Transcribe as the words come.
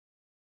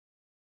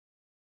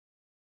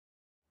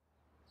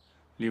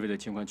李伟的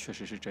情况确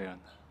实是这样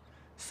的，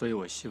所以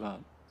我希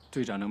望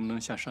队长能不能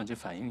向上级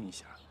反映一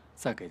下，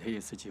再给他一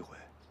次机会。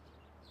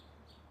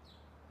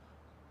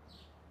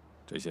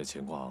这些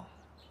情况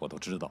我都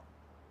知道。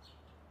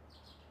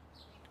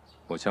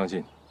我相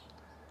信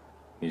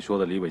你说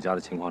的李伟家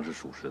的情况是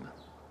属实的，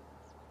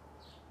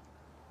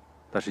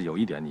但是有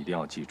一点你一定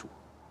要记住，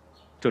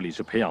这里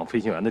是培养飞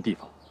行员的地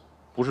方，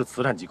不是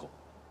慈善机构。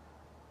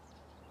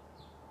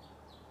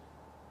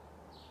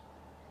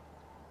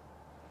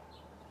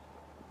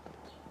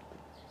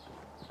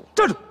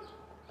 站住！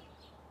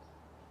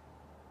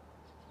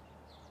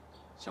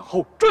向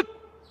后转！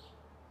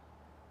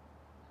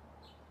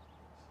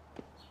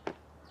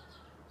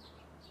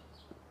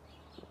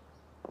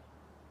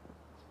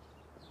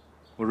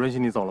我允许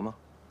你走了吗？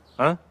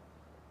啊？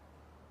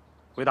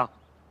回答！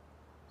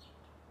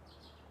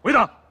回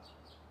答！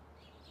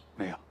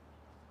没有。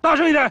大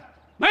声一点！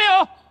没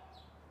有。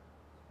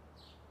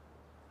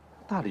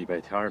大礼拜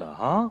天的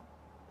啊！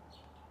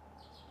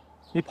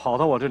你跑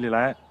到我这里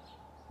来，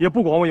也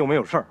不管我有没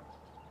有事儿。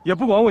 也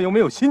不管我有没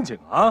有心情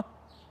啊！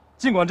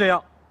尽管这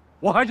样，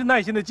我还是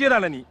耐心的接待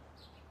了你，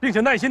并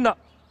且耐心的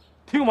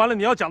听完了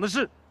你要讲的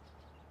事，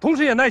同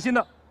时也耐心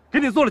的给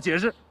你做了解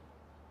释。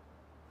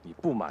你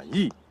不满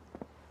意，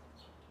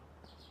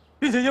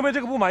并且因为这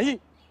个不满意，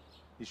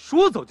你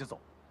说走就走，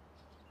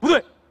不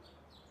对，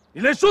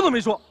你连说都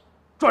没说，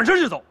转身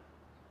就走。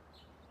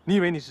你以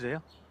为你是谁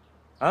呀？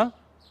啊？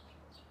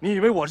你以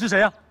为我是谁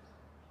呀？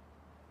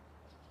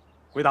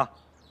回答！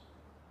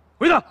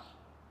回答！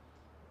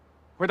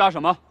 回答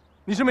什么？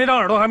你是没长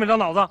耳朵还没长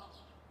脑子？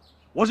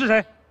我是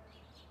谁？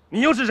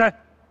你又是谁？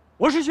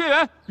我是学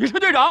员，你是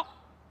队长。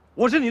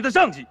我是你的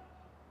上级，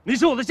你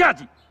是我的下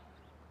级。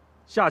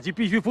下级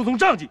必须服从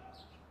上级。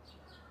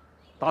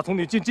打从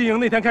你进军营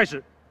那天开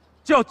始，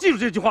就要记住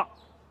这句话，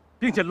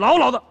并且牢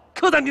牢地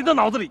刻在你的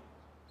脑子里。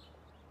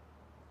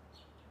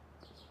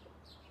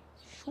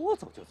说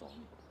走就走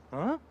你，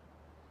啊？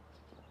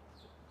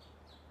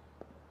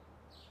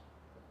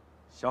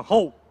向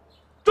后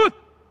转。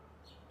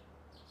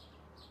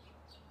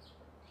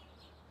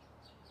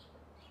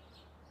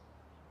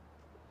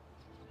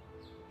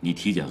 你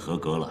体检合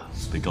格了，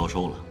被招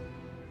收了，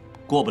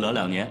过不了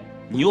2年，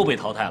你又被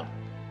淘汰了，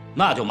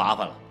那就麻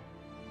烦了。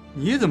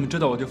你怎么知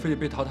道我就非得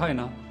被淘汰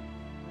呢？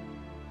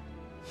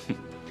哼，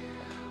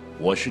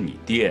我是你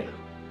爹，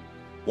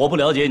我不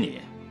了解你，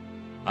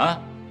啊，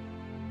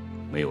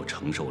没有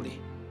承受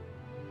力，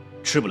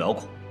吃不了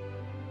苦，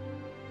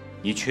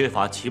你缺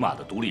乏起码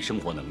的独立生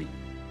活能力，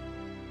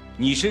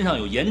你身上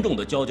有严重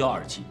的娇娇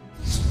二气。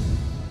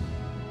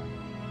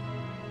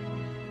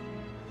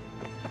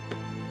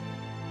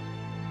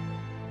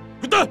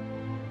 滚蛋！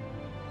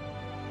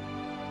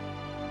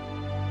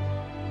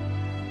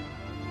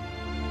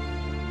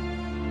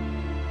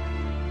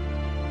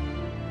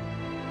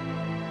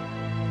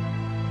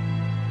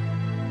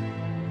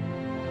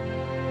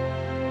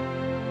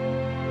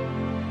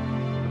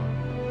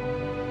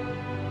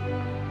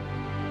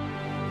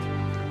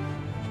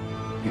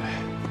李伟，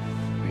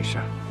没事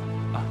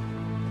啊。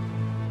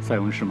塞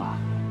翁失马，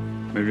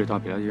梅瑞到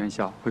别的院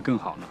校会更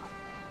好呢。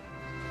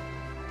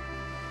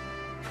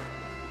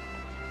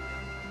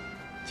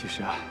 其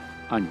实啊，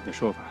按你的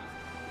说法，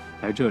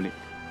来这里，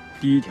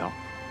第一条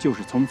就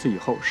是从此以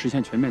后实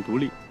现全面独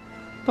立，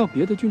到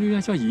别的军旅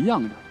院校一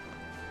样的。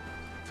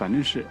反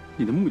正是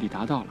你的目的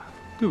达到了，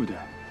对不对？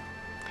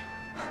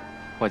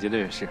我觉得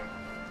也是，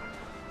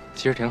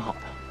其实挺好的。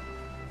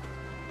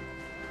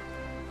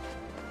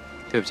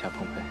对不起啊，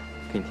鹏飞，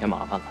给你添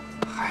麻烦了。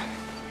嗨，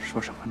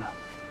说什么呢？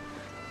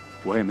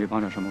我也没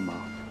帮着什么忙。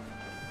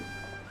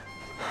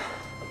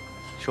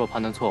是我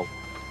判断错误，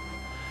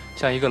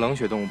向一个冷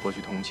血动物博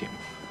取同情。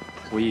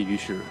 无异于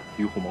是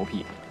与虎谋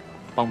皮，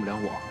帮不了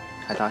我，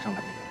还搭上了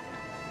你。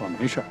我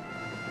没事，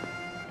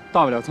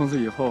大不了从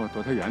此以后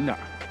躲他远点，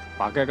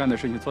把该干的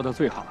事情做到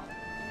最好。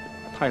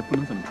他也不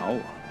能怎么着我。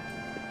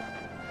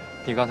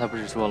你刚才不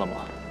是说了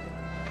吗？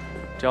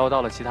只要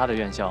到了其他的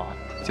院校，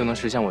就能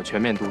实现我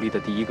全面独立的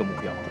第一个目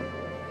标。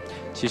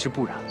其实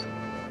不然，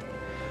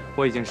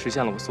我已经实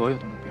现了我所有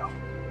的目标。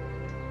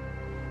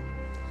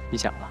你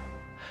想啊，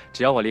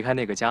只要我离开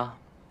那个家，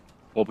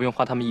我不用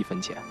花他们1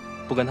分钱，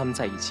不跟他们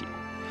在一起。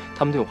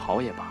 他们对我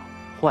好也罢，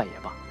坏也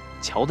罢，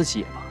瞧得起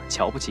也罢，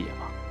瞧不起也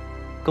罢，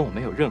跟我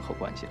没有任何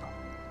关系了，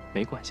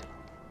没关系了。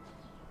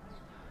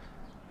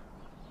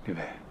李伟，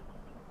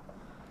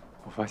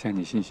我发现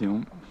你心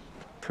胸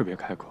特别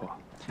开阔。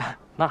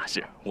那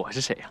是，我是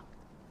谁呀？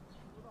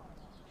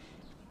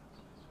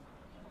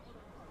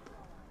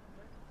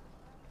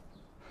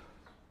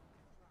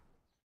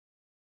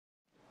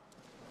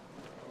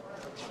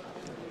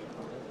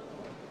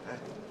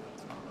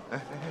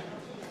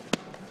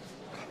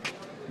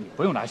你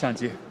不用拿相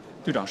机，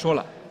队长说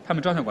了，他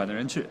们照相馆的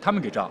人去，他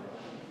们给照。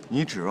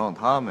你指望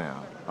他们呀？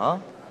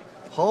啊，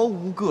毫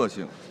无个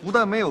性，不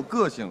但没有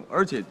个性，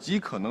而且极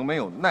可能没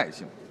有耐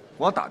性。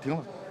我打听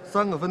了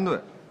，3个分队，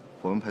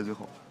我们排最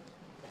后。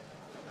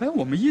哎，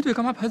我们1队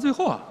干嘛排最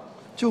后啊？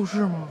就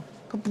是嘛，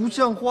他不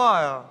像话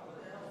呀。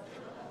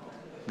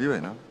李伟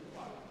呢？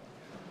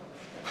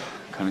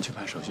可可能去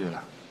办手续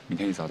了，明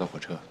天一早到火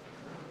车。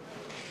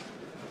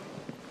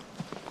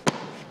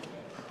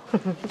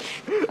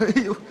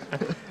哎呦，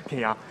平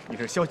阳，你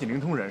是消息灵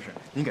通人士，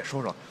你给说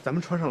说，咱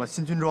们穿上了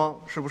新军装，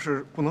是不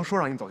是不能说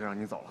让你走就让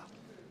你走了？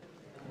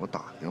我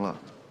打听了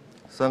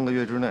，3个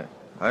月之内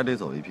还得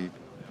走一批，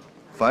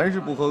凡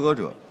是不合格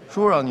者，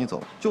说让你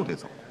走就得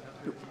走。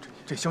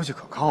这消息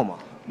可靠吗？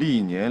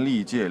历年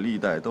历届历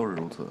代都是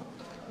如此。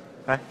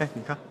哎，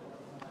你看，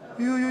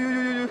哎呦呦呦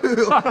呦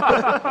呦呦！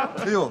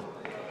哎呦，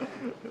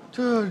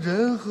这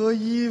人和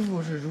衣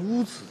服是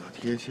如此的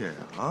贴切呀！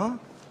啊，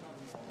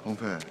鹏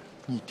飞，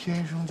你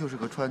天生就是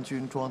个穿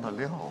军装的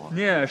料啊！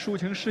念抒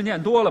情诗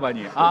念多了吧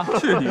你啊？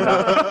去你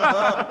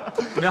的！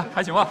怎么样，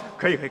还行吧？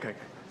可以，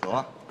走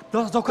啊！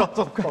走，快，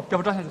要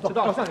不照相就迟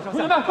到了。同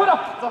学们，快点，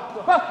走，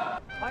快！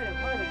快点！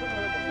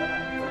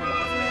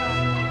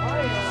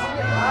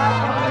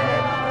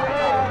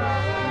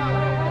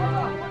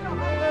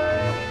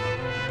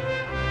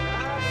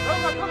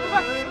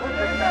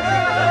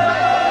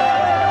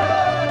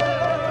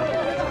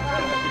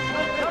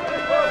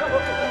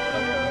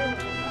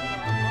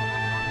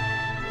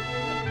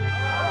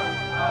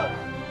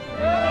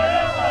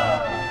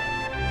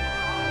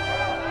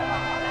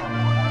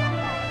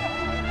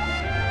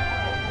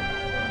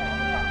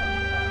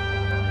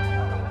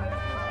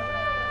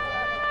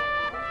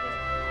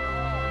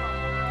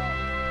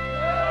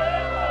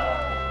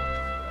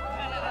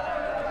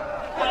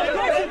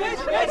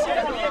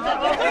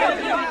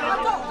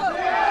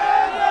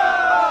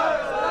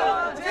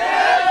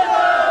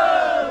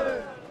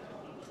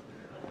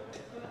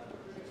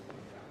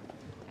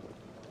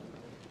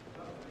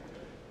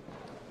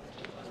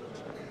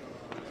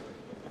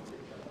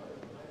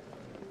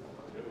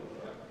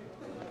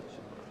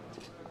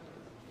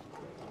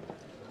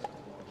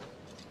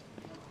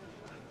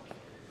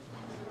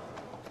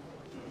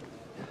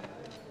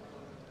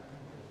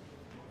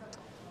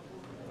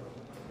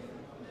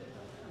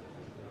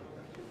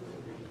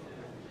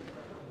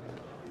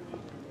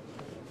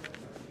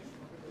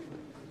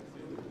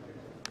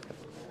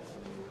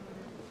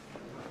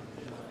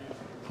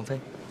鹏飞，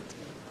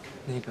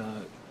那个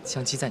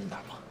相机在你那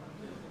儿吗？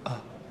啊，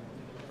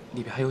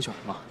里边还有卷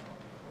吗？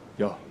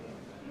有。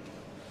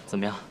怎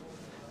么样？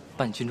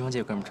把你军装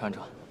借哥们穿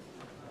穿，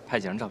拍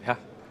几张照片，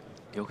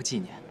留个纪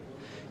念，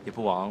也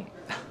不枉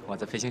我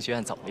在飞行学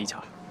院走了一圈。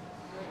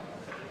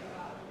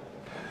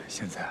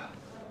现在啊，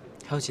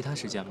还有其他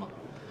时间吗？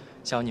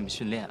下午你们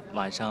训练，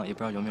晚上也不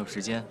知道有没有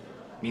时间。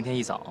明天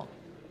一早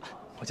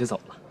我就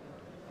走了。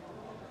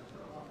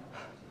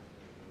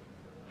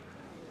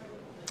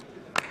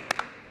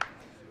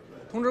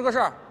通知个事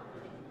儿，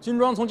军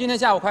装从今天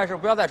下午开始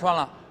不要再穿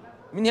了，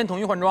明天统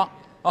一换装。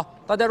好，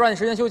大家抓紧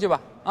时间休息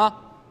吧。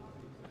啊。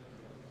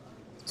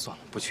算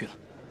了，不去了。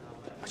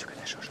我去跟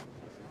他说说。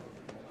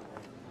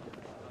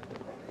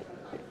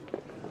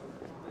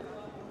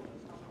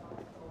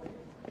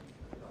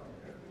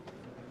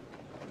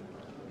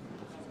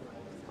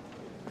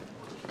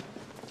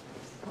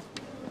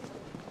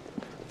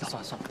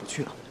算了，不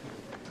去了。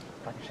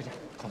抓紧时间，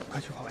走，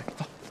快去化位，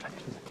走，抓紧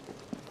时间。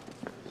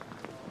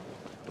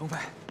龙飞，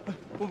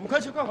我们快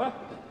去快回来。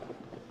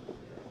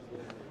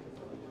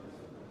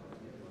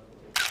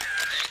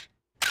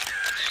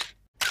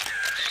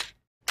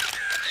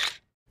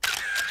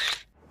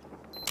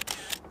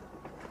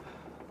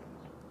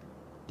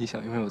你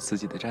想拥有自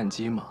己的战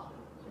机吗？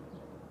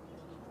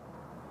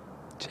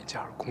请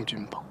加入空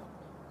军吧。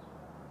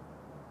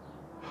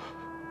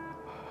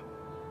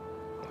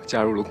我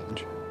加入了空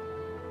军，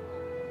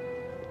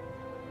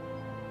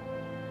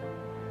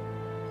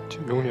却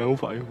永远无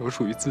法拥有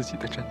属于自己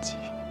的战机。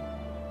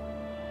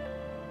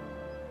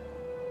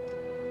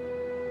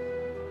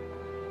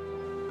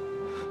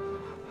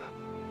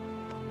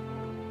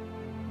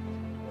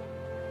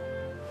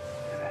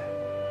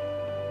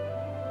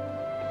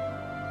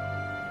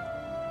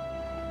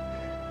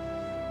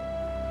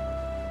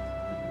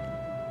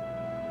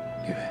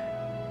李伟，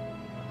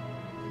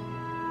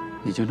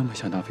你就那么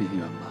想当飞行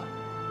员吗？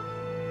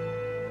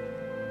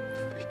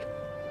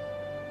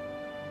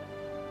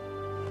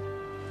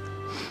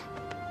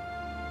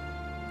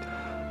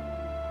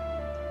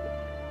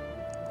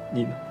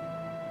你呢？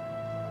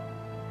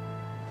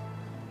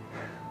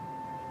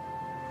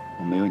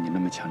我没有你那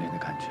么强烈的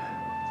感觉，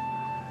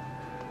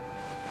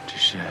只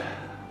是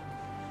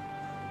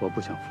我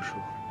不想服输。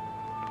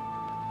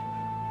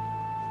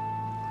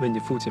为你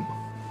父亲吗？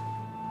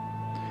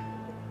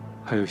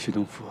还有徐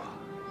东福。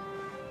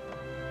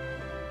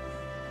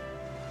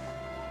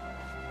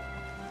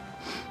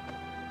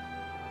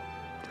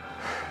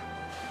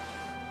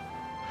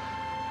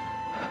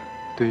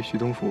对于徐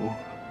东福，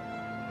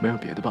没有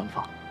别的办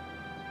法，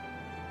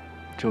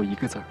只有一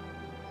个字儿：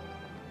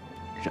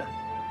忍。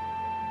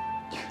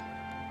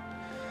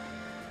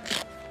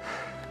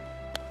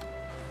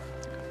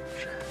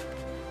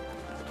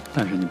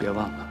但是你别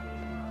忘了，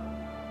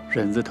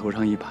忍字头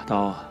上一把刀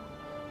啊！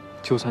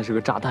就算是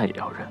个炸弹也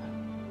要忍。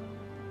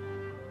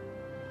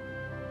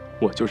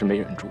我就是没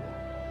忍住，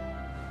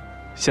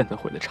现在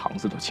悔得肠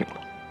子都青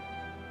了。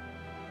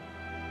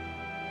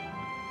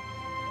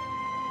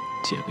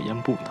戒个烟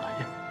不难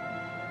呀。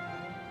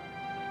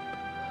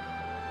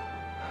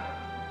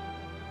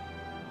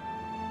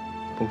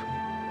鹏飞，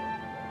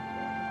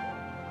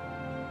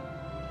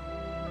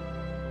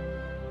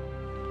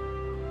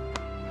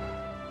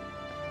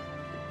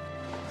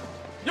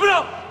你们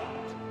俩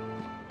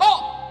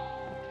到。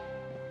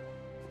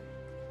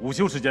午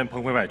休时间，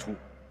鹏飞外出，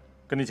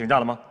跟你请假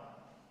了吗？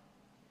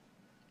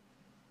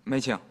没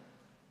请。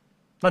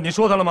那你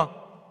说他了吗？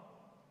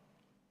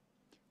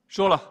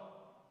说了。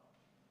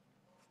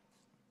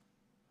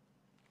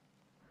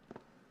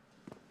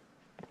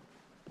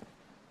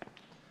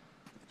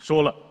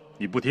说了，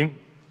你不听。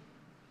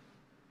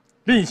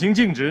令行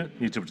禁止，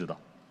你知不知道？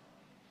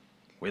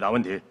回答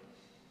问题。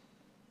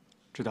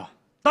知道。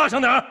大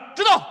声点儿！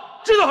知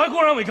道。知道还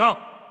公然违抗，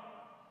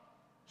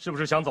是不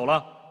是想走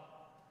了？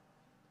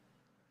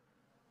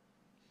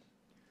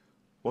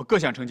我各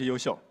项成绩优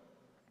秀，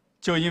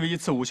就因为一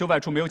次午休外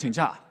出没有请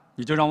假，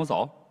你就让我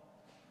走？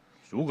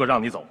如果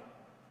让你走，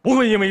不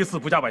会因为一次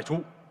不假外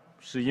出，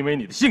是因为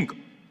你的性格，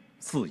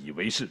自以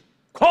为是，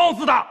狂傲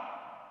自大。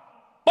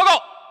报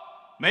告，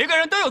每个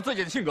人都有自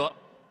己的性格，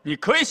你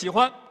可以喜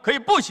欢，可以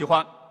不喜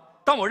欢，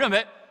但我认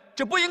为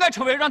这不应该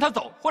成为让他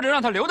走或者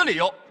让他留的理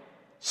由。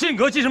性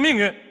格即是命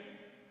运，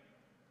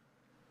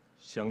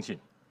相信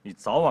你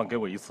早晚给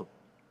我一次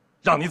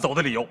让你走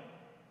的理由。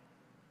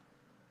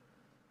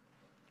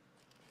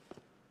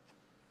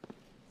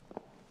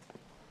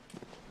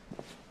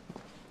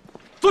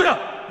坐下。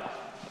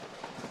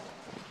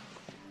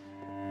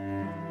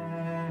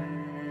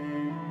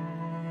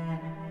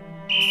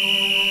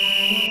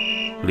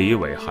李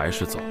伟还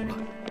是走了，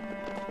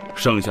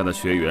剩下的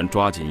学员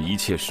抓紧一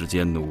切时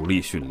间努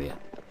力训练，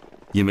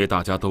因为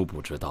大家都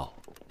不知道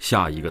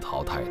下一个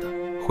淘汰的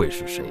会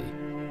是谁。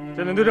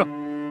站点对正，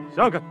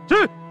下看去。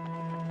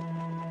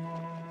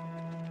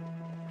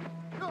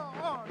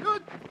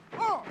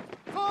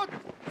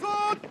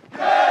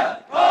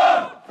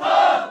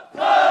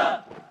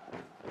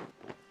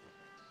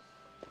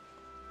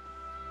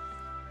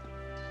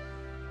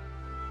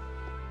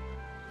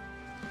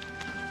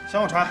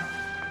向我传。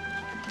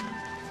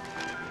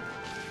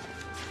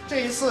这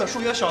一次数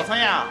学小测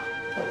验啊，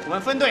我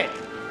们分队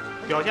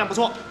表现不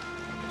错，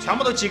全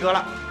部都及格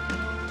了。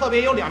特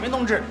别有2名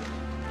同志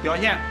表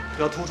现比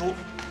较突出，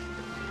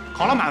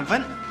考了满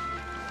分。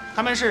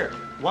他们是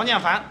王建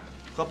凡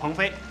和鹏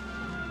飞。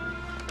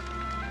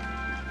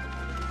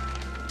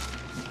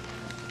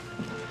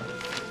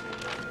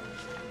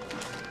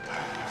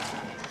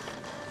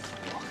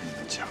我跟你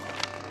们讲，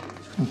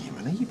你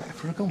们的100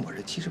分跟我这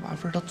78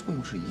分的作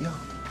用是一样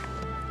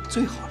的，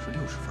最好是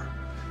60分，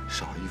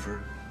少1分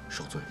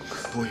受罪，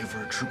多1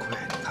分吃亏。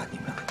你看你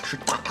们俩吃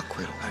大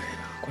亏了。哎呀，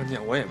关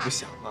键我也不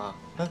想啊，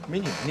没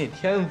你们那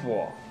天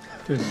赋。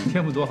对你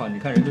天赋多好，你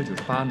看人都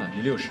98呢，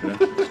你60。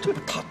这不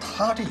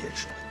他这也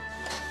是。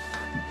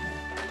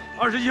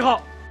21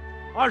号、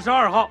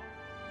22号，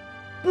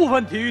部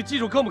分体育基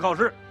础科目考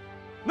试，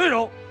内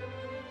容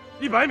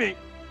：100米、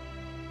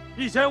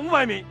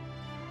1500米、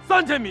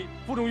3000米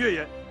负重越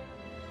野、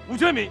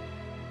5000米、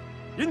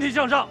引体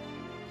向上、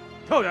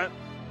跳远、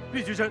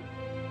臂屈伸。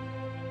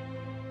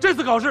这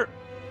次考试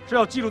是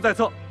要记录在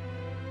册，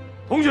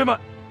同学们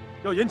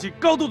要引起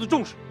高度的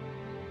重视。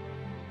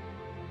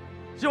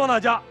希望大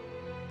家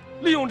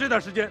利用这段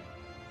时间，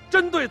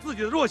针对自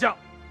己的弱项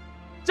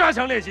加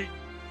强练习。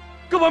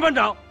各班班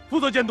长负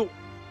责监督。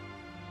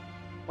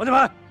王建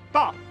凡，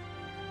到，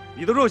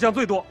你的弱项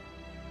最多，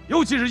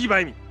尤其是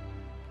100米，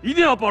一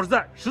定要保持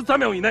在13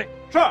秒以内。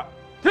是，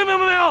听明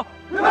白没有？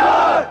明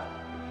白。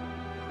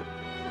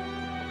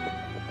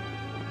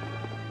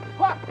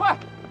快，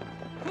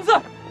冲刺！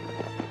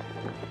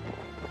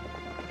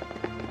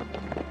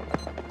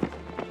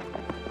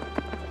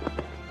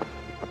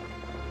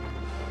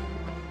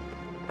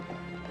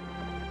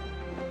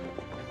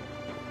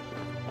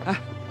哎，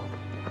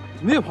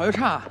怎么越跑越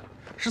差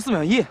？14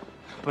秒1。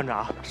班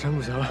长，真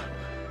不行了，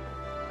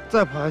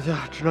再跑下去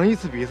只能一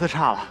次比一次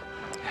差了。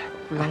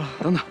不行了，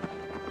等等，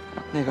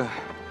那个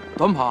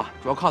短跑啊，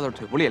主要靠的是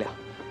腿部力量，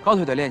高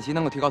腿的练习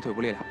能够提高腿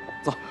部力量。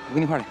走，我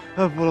跟你一块练。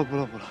哎，不了，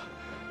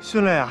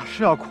训练啊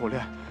是要苦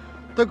练，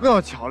但更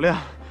要巧练，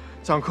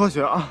讲科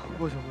学啊！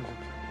不行。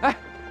哎，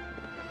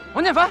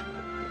王建凡，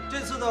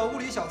这次的物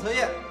理小测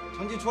验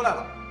成绩出来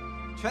了，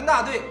全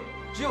大队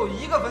只有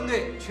1个分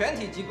队全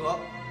体及格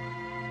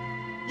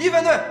，1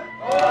分队。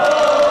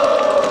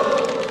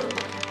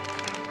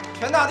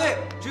全大队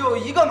只有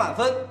1个满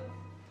分，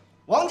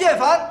王建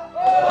凡。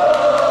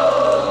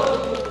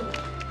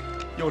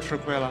又吃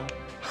亏了。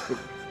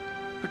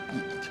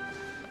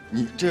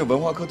你这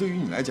文化课对于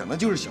你来讲那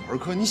就是小儿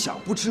科，你想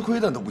不吃亏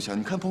的都不行。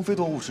你看鹏飞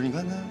多务实，你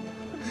看看。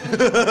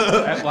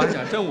哎，我还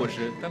想真务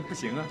实，但不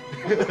行啊，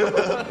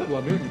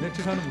我没有你那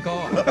智商那么高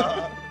啊。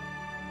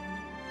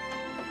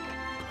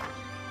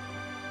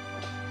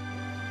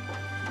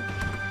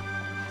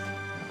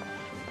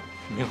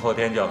明后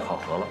天就要考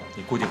核了，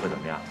你估计会怎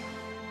么样？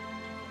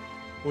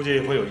估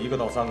计会有1个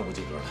到3个不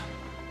及格的。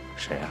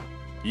谁呀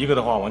？1个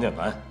的话，王建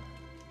凡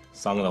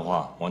；3个的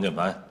话，王建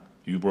凡、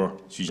于波、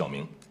徐晓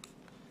明。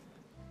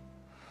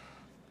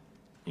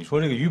你说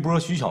这个于波、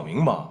徐晓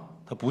明吧，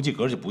他不及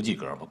格就不及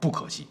格吧，不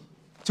可惜，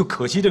就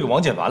可惜这个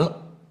王建凡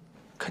了。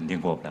肯定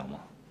过不了吗？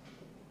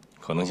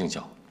可能性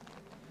小。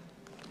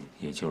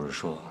也就是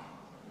说，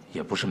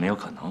也不是没有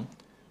可能。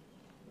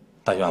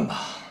但愿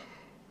吧。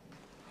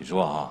你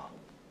说啊，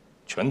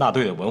全大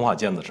队的文化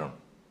尖子生，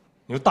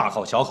你说大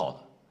考小考的，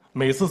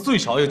每次最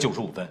少也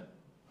95分。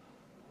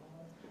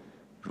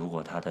如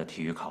果他的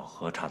体育考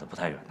核差得不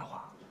太远的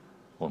话，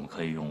我们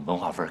可以用文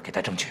化分给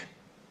他争取。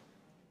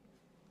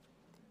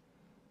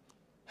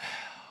哎呀，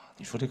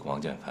你说这个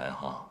王建凡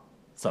哈，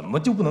怎么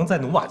就不能再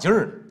努把劲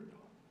儿呢？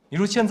你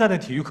说现在的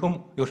体育科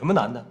目有什么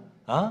难的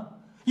啊？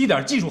一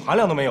点技术含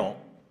量都没有，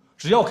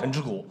只要肯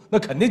吃苦，那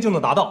肯定就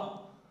能达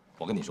到。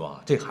我跟你说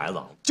啊，这孩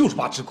子就是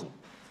怕吃苦。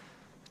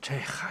这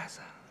孩子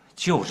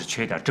就是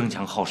缺点争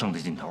强好胜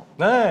的劲头。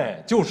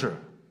哎，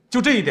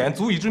就这一点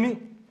足以致命。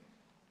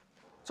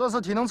这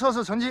次体能测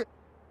试成绩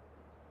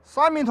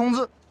，3名同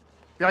志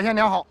表现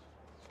良好，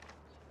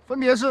分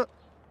别是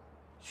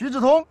徐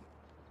志通、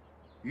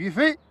于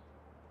飞、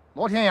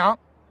罗天阳，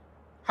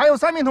还有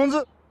3名同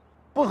志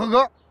不合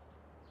格，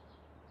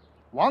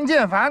王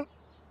建凡、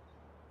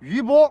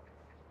于波、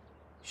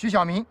徐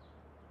晓明。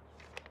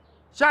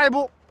下一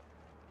步，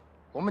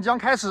我们将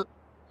开始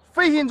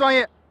飞行专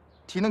业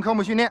体能科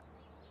目训练：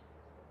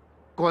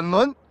滚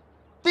轮、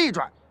地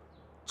转、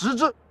直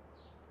至、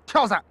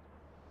跳伞。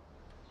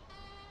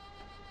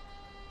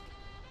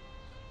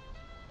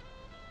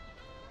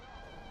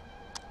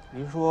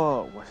您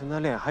说我现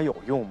在练还有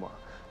用吗？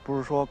不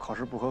是说考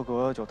试不合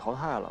格就淘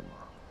汰了吗？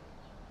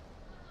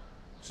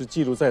是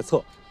记录在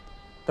册，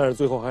但是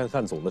最后还得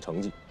看总的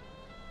成绩。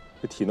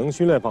这体能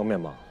训练方面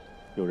嘛，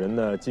有人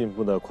呢进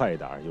步的快一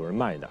点，有人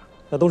慢一点，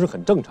那都是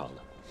很正常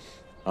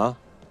的。啊，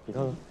你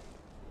看看，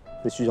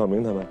那徐晓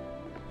明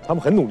他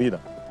们很努力的。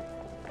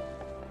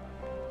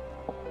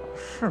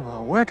是吗？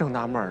我也正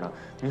纳闷呢。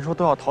您说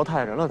都要淘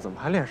汰人了，怎么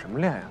还练什么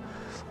练呀？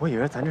我以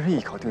为咱这是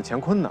一考定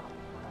乾坤呢。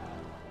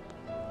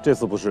这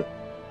次不是，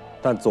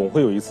但总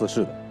会有一次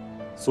是的，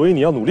所以你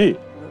要努力。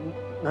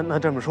那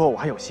这么说，我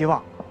还有希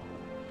望。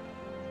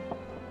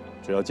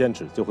只要坚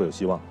持，就会有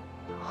希望。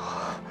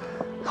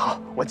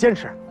好，我坚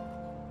持。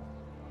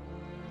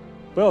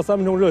不要3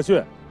分钟热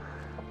血。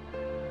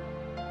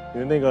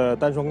你的那个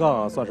单双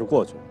杠啊，算是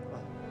过去了。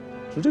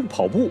是这个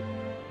跑步，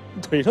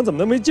腿上怎么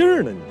能没劲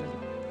儿呢？你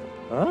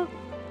这，啊？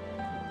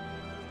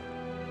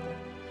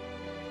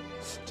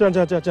这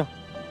样，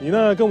你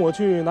呢跟我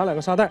去拿2个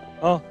沙袋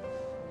啊。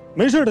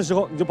没事的时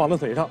候你就绑在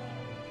腿上，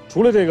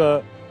除了这个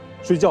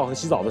睡觉和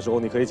洗澡的时候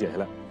你可以解下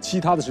来，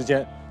其他的时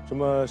间什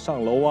么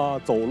上楼啊、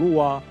走路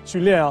啊、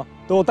训练啊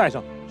都要带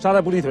上，沙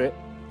袋不离腿。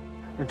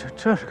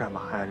这是干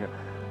嘛呀？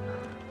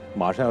这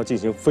马上要进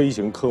行飞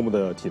行科目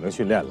的体能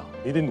训练了，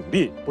你得努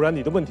力，不然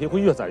你的问题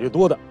会越攒越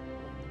多的。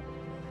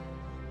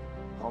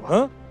好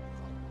吧。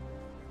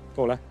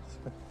跟我来。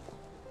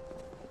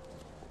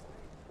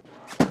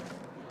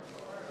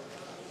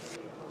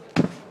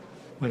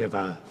王建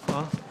凡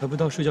啊，还不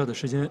到睡觉的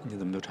时间，你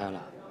怎么都拆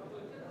了？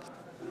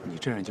你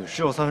这人就是……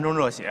只有3分钟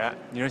热血，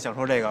你是想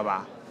说这个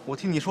吧？我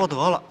听你说得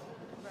了。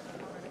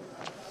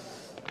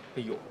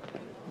哎呦，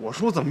我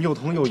说怎么又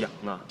疼又痒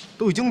呢？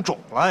都已经肿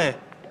了哎。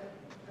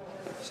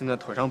现在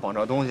腿上绑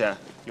这东西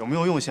有没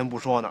有用先不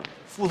说呢，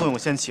副作用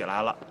先起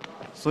来了，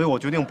所以我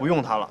决定不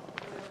用它了。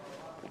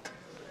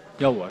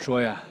要我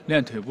说呀，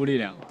练腿部力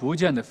量不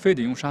见得非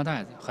得用沙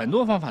袋子，很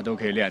多方法都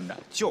可以练的。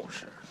就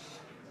是。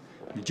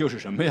你就是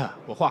什么呀？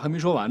我话还没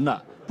说完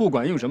呢。不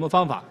管用什么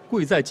方法，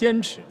贵在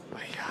坚持。哎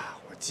呀，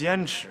我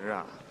坚持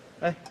啊！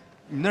哎，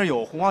你那儿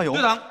有红花油？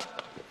队长，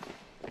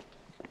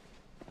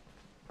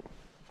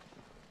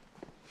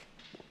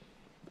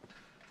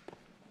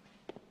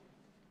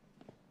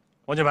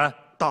王建凡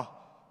到。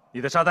你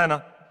的沙袋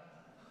呢？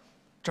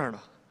这儿呢。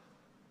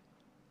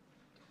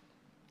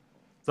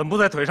怎么不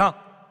在腿上？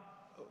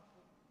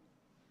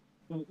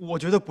我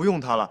觉得不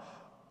用它了。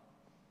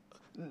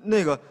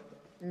那个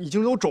已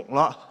经都肿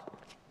了。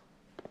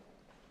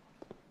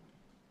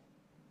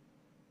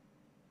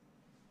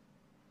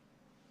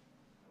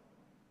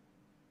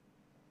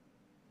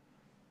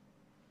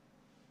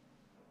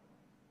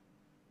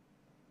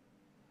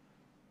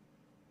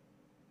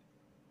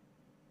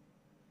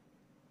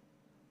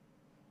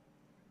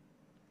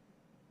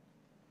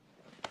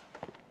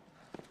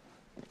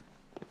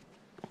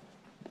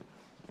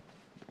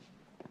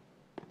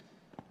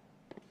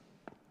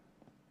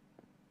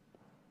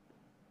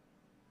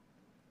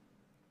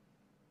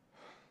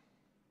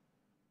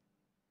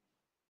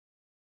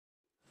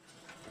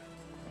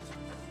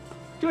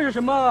这是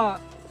什么？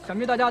想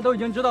必大家都已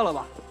经知道了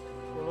吧？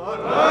滚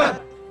轮。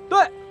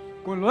对，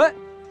滚轮。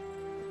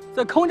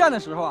在空战的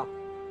时候啊，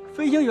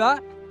飞行员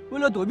为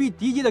了躲避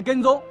敌机的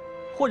跟踪，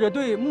或者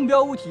对目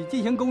标物体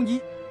进行攻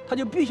击，他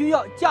就必须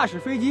要驾驶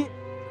飞机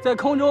在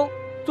空中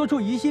做出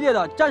一系列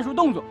的战术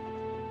动作。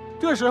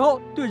这时候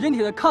对人体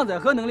的抗载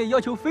荷能力要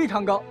求非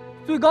常高，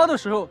最高的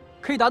时候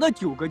可以达到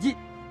9个 G。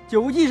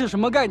9个G 是什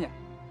么概念？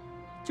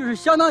就是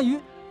相当于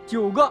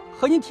9个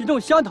和你体重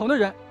相同的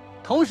人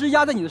同时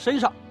压在你的身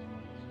上。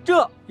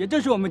这也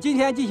正是我们今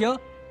天进行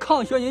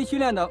抗眩晕训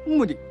练的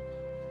目的。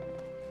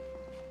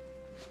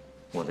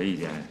我的意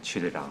见，区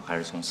队长还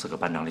是从4个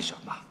班长里选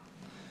吧，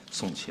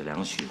宋启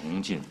良、许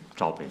红进、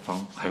赵北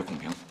芳还有龚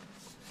平。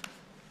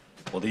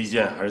我的意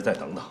见还是再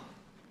等等，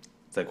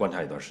再观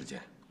察一段时间，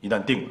一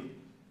旦定了，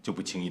就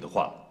不轻易的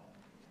换了。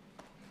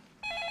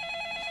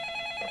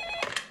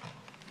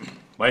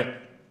喂，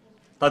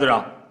大队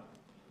长。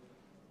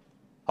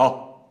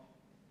好，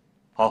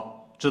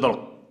好，知道了，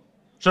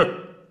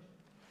是。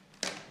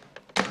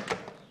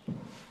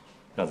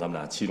让咱们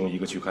俩其中一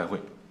个去开会，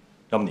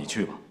要么你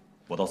去吧，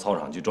我到操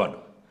场去转转。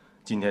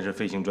今天是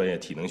飞行专业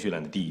体能训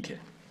练的第1天。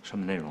什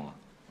么内容啊？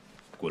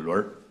滚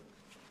轮。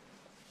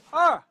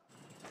2、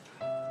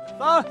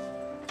3、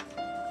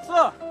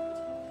4、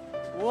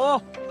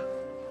5、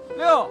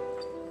6、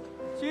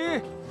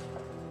7、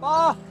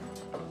8、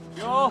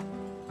9、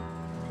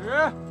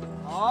10，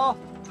好，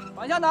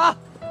反向打。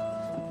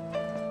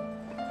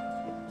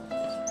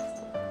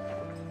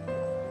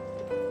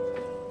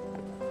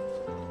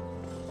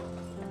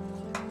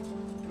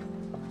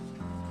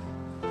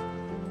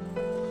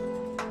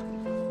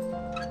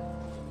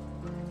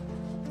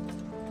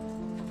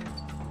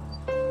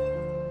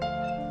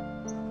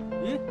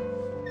咦，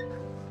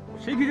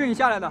谁批准你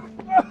下来的？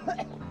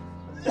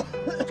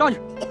上去，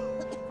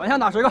反向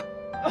打10个。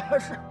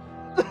是。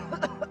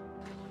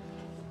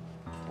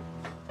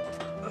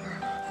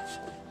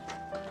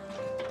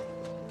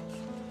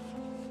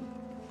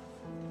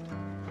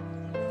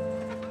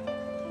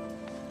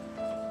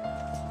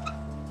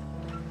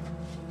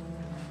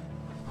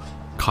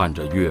看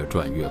着越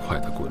转越快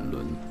的滚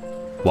轮，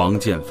王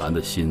建凡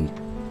的心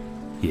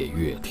也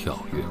越跳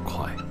越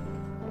快。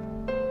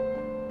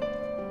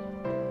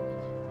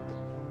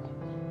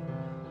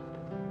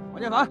王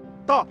建凡，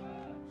到，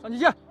上机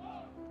械。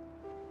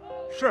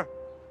是。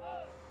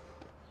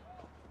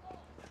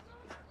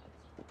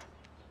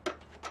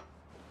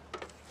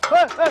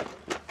哎，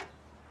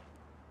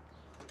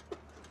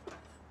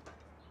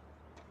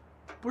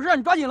不是让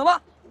你抓紧了吗？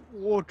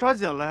我抓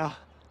紧了呀。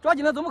抓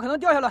紧了，怎么可能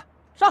掉下来？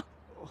上。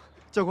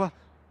教官，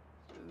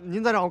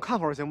您再让我看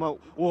会儿行吗？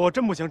我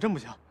真不行，真不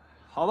行。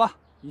好吧，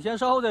你先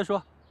稍后再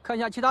说，看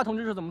一下其他同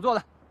志是怎么做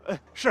的。哎，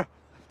是。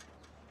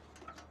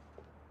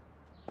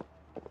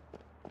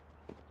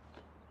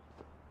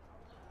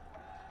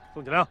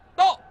宋启良，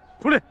到，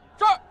出力。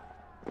这儿。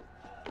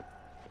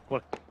过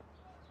来。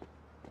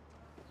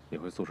你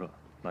回宿舍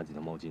拿几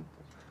条毛巾，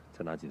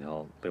再拿几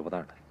条背火带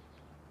来。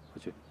回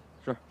去。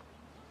是。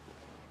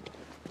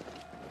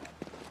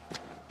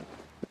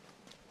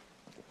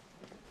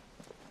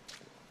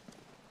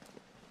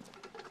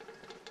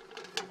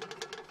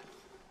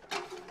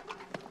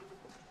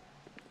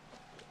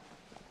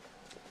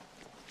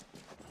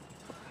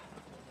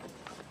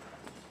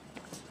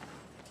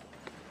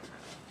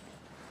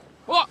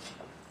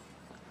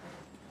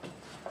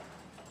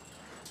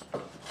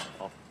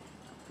好，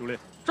入列。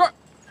这儿。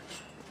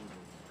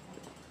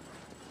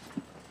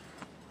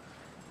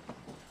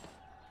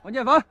王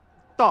建凡，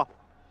到。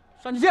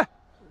上机械。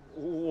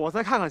我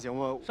再看看行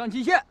吗？上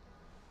机械。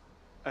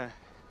哎。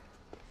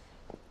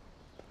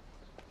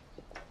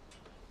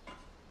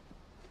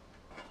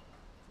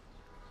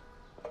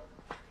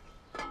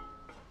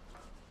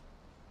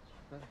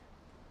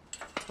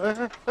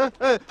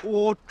哎，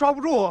我抓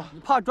不住。你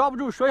怕抓不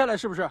住摔下来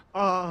是不是？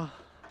啊。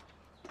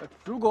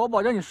如果我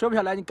保证你摔不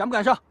下来，你敢不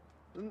敢上？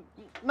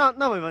那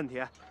没问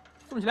题。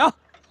宋启良，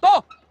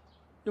到，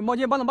用毛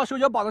巾帮他把手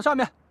脚绑在上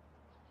面。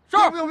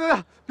上。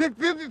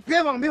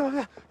别绑，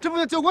这不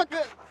行，教官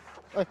别。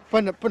哎，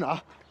班长，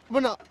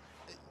班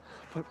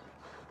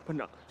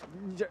长，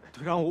你这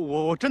队长，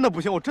我真的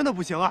不行，我真的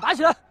不行啊！打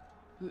起来。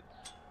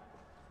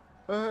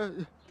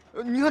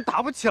你看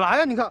打不起来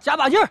呀，你看加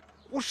把劲儿。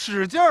我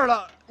使劲儿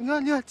了，你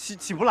看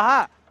起不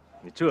来。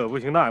你这也不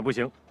行，那也不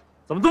行，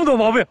怎么这么多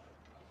毛病？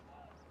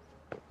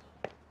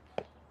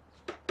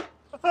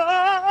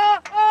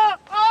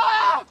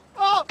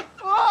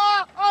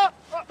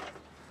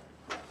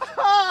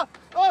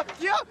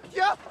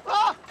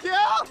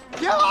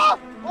停啊！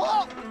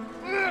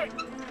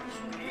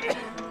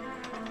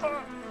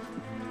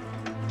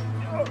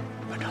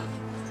班长，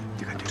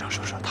你跟队长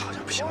说说，他好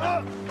像不行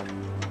了。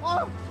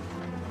我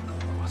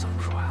怎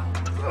么说呀？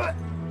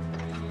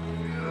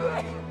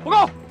报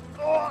告，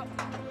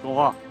说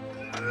话。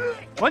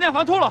王建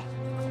凡吐了。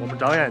我们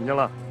长眼睛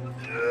了。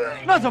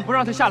那怎么不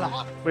让他下来？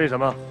为什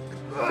么？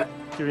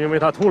就因为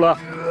他吐了。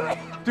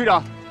队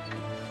长，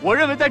我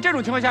认为在这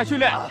种情况下训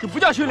练就不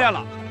叫训练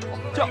了，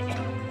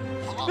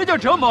那叫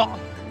折磨。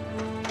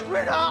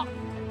队长，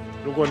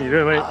如果你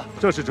认为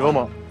这是折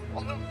磨，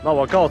那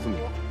我告诉你，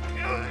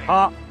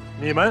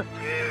你们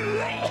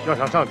要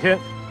想上天，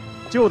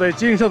就得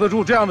经受得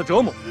住这样的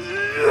折磨。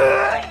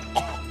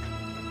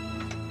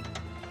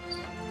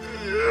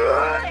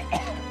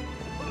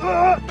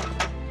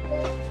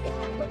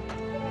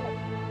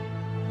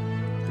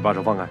你把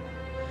手放开。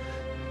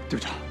队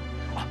长，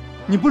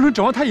你不能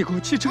指望他一口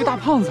气吃个大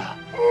胖子，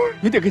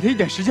你得给他一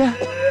点时间。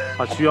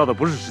他需要的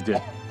不是时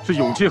间，是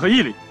勇气和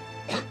毅力。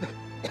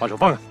把手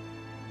放开，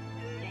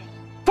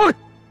放开！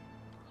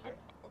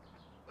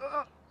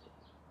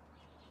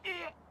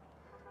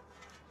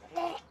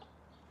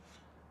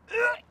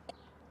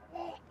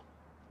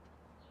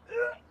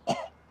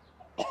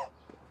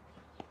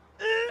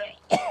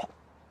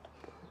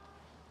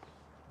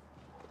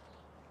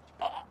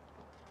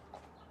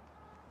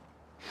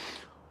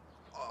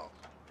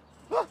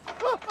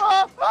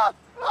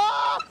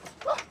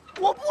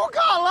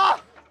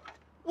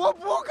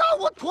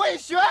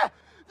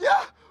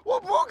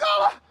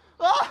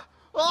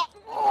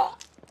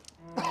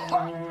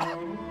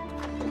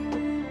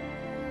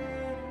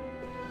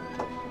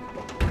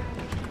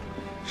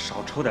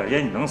少抽点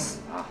烟，你能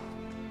死啊？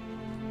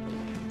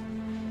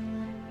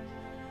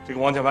这个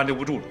王建凡留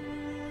不住了，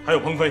还有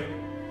鹏飞。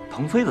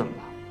鹏飞怎么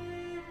了？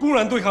公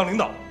然对抗领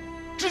导，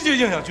直接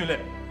影响训练。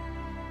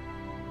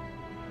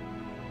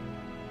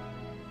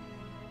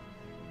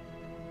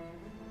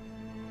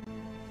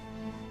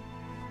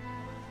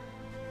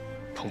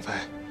鹏飞，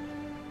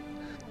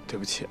对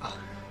不起啊，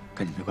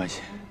跟你没关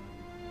系，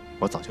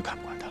我早就看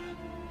不惯他了。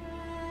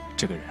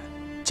这个人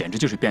简直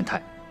就是变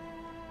态。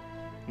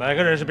哪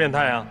个人是变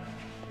态啊？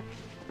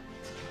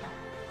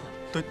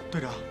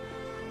队长，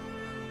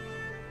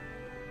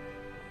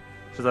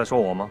是在说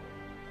我吗？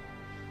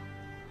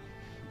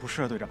不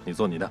是啊，队长。你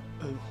做你的。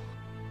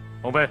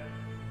鹏飞，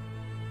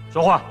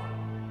说话。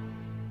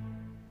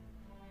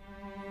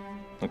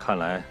那看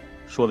来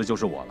说的就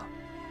是我了。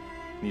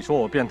你说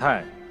我变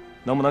态，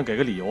能不能给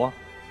个理由啊？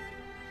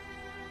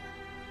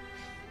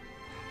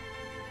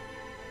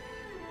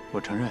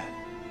我承认，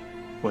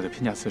我的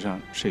评价词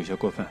上是有些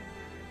过分，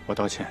我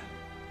道歉。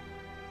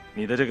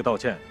你的这个道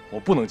歉我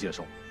不能接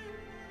受，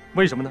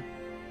为什么呢？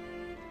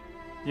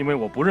因为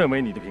我不认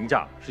为你的评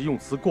价是用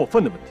词过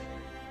分的问题，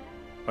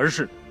而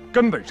是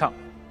根本上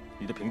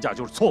你的评价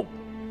就是错误的。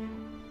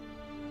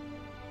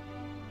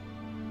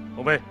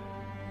鹏飞，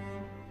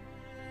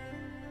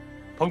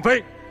鹏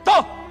飞，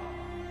到！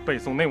背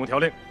诵内务条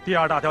令第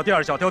2大条第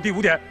2小条第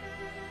5点，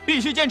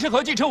必须坚持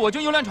和继承我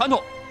军优良传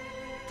统，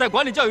在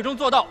管理教育中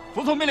做到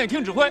服从命令、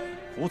听指挥。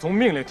服从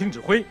命令、听指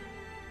挥。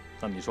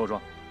那么你说说，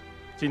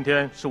今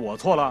天是我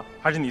错了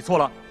还是你错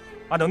了？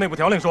按照内部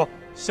条令说。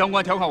相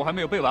关条款我还没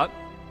有背完，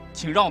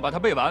请让我把它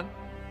背完。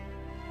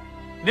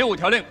内务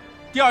条令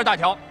第2大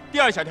条第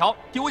2小条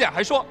第5点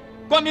还说，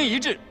官兵一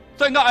致，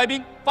尊告爱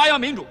兵，发扬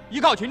民主，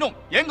依靠群众，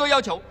严格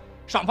要求，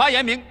赏罚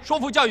严明，说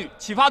服教育，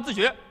启发自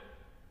学。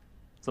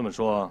这么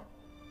说，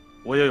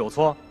我也有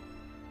错？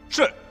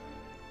是。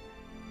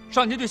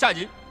上级对下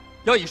级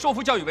要以说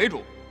服教育为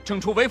主，惩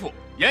处为辅，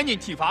严谨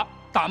体罚，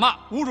打骂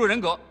侮辱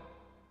人格。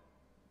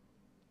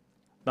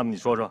那么你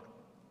说说，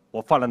我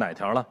犯了哪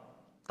条了？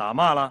打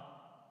骂了，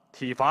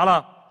体罚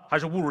了，还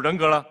是侮辱人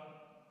格了？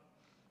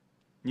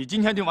你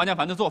今天对王建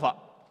凡的做法，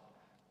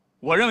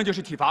我认为就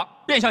是体罚，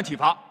变相体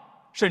罚，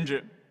甚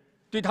至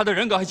对他的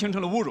人格还形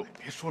成了侮辱。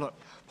别说了，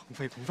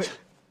鹏飞，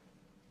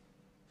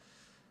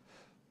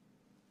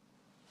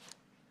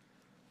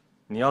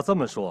你要这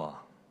么说，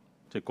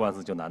这官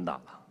司就难打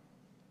了。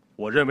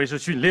我认为是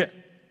训练，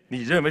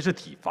你认为是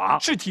体罚？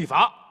是体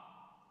罚。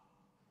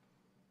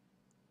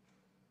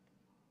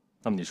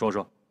那么你说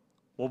说，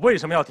我为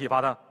什么要体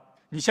罚他？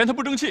你嫌他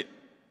不争气，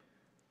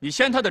你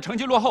嫌他的成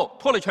绩落后，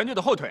拖了全队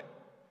的后腿，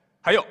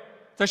还有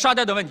在沙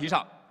袋的问题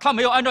上，他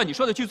没有按照你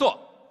说的去做，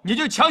你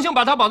就强行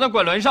把他绑在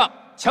滚轮上，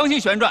强行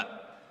旋转，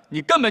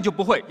你根本就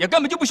不会，也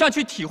根本就不想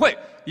去体会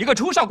一个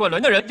冲上滚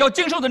轮的人要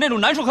经受的那种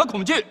难受和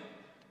恐惧。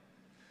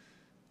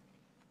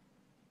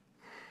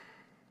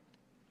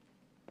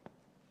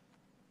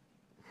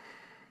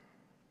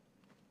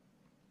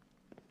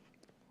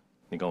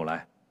你跟我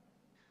来，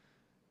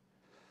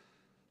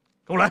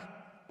跟我来。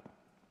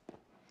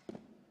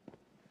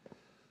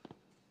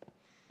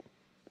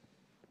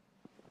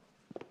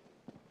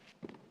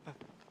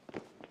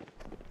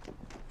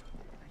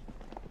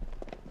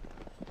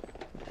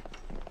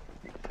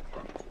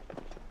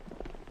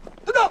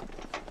等等，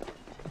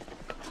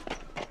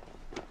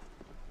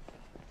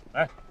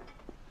来，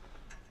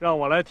让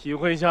我来体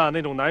会一下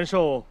那种难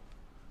受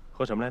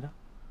和什么来着？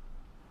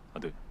啊，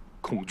对，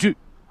恐惧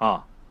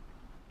啊！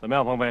怎么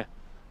样，鹏飞？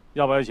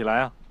要不要一起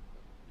来啊？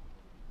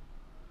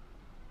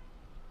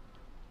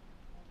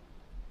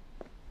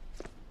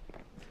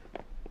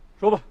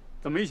说吧，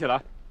怎么一起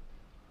来？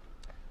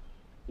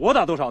我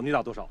打多少，你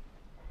打多少，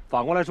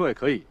反过来说也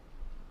可以，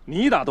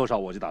你打多少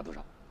我就打多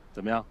少，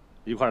怎么样？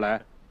一块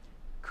来？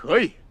可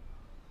以。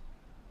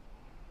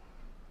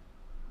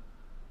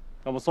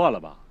要不算了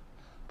吧，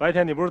白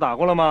天你不是打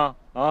过了吗？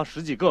啊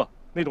，10几个，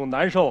那种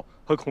难受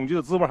和恐惧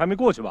的滋味还没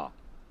过去吧？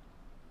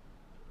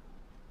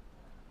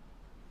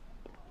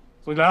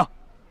宋金良，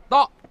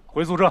到，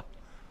回宿舍，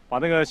把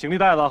那个行李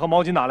袋子和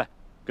毛巾拿来，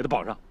给他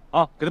绑上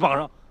啊，给他绑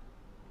上。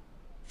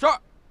是。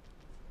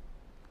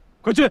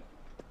快去。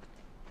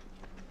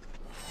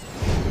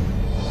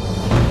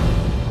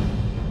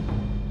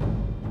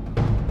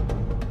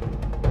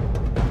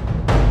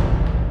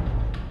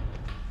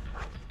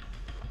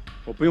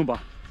我不用绑，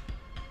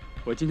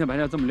我今天白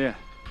天这么练，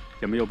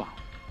也没有绑。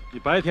你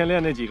白天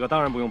练那几个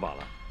当然不用绑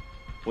了，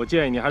我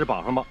建议你还是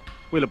绑上吧，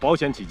为了保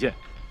险起见。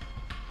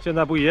现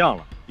在不一样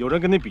了，有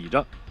人跟你比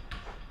着，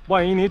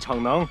万一你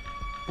逞能，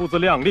不自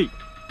量力，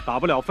打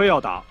不了非要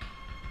打，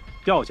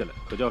掉下来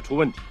可就要出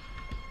问题。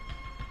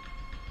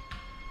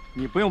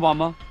你不用绑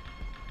吗？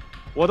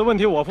我的问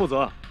题我负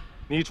责，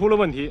你出了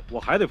问题我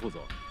还得负责，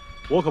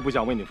我可不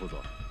想为你负责。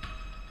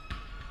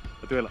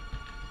对了，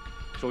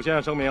首先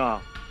要声明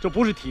啊，这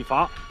不是体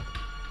罚，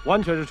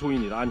完全是出于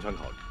你的安全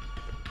考虑。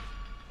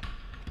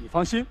你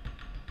放心，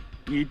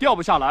你掉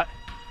不下来，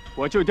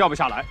我就掉不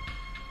下来。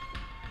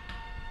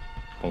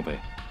鹏飞，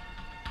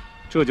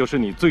这就是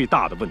你最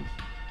大的问题，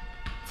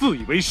自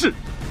以为是。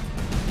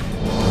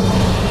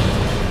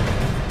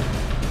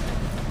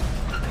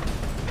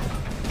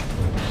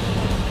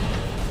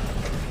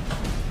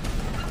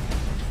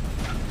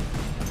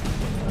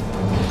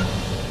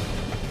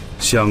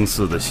相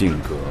似的性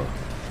格，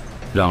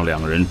让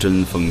两人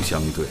针锋相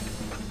对。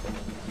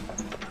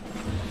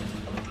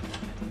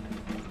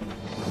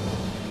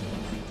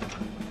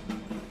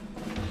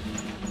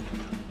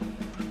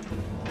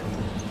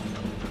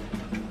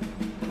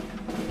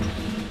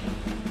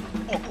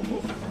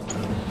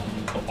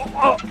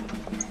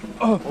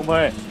红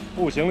飞，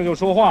不行了就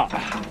说话。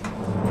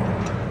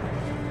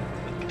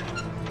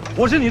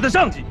我是你的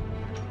上级，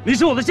你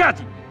是我的下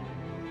级，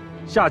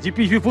下级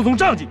必须服从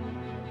上级。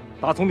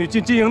打从你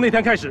进经营那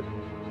天开始，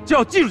就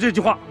要记住这句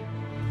话，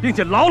并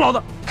且牢牢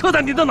地刻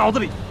在你的脑子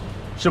里。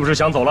是不是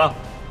想走了？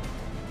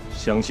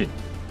相信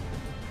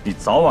你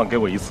早晚给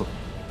我一次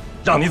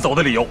让你走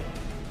的理由。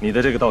你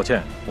的这个道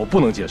歉我不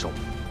能接受，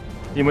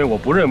因为我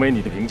不认为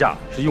你的评价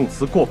是用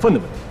词过分的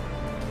问题，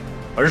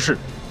而是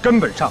根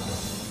本上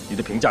你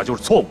的评价就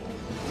是错误。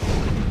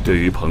对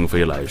于鹏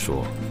飞来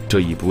说，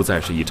这已不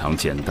再是一场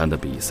简单的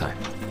比赛，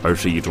而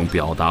是一种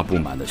表达不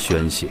满的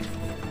宣泄。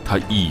他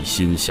一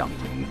心想赢。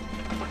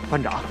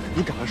班长，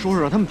你赶快说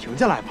说，让他们停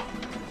下来吧。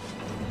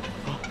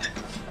啊！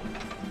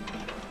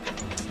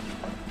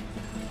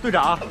队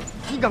长，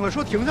你赶快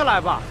说停下来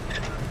吧。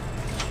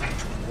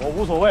我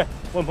无所谓，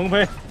问鹏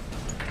飞。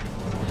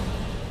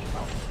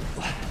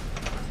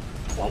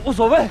我无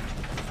所谓。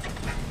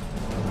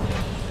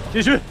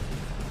继续。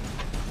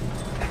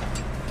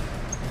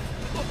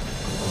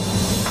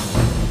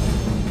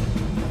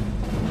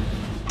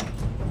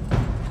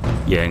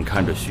眼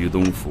看着徐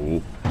东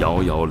福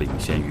遥遥领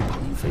先于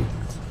鹏飞，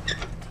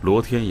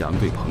罗天阳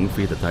对鹏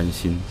飞的担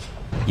心，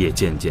也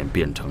渐渐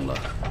变成了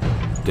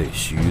对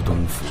徐东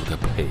福的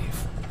佩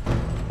服。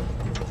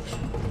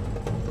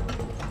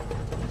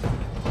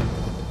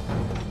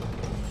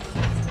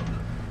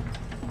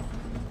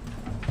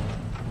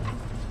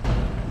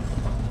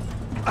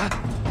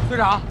队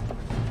长，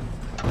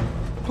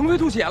鹏飞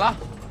吐血了。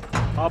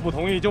他不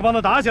同意就帮他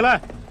打起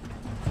来。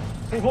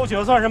吐口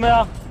血算什么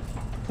呀？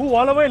吐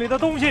完了胃里的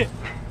东西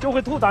就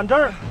会吐胆汁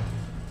儿，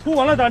吐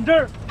完了胆汁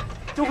儿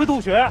就会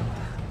吐血。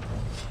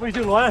胃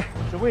痉挛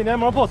是胃黏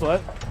膜破损，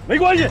没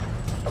关系，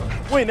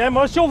胃黏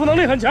膜修复能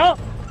力很强，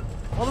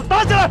把他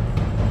打起来。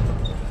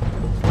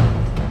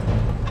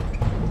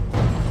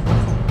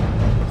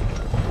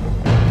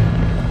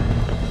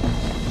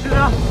是这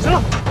样，行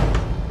了。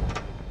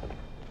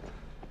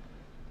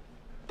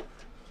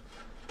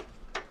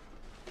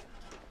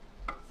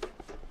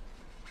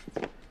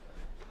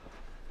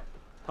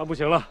他不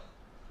行了，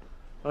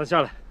让他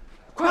下来。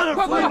快点，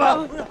快点！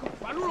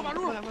把路了，把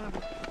路了！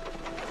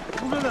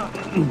出生的。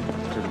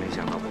真没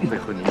想到鹏飞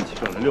和你一起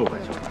转了6个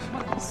小时，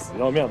死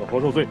要面子活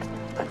受罪，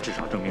但至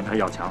少证明他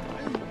要强。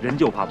人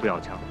就怕不要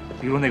强，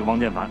比如那个王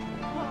建凡。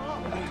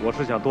我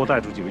是想多带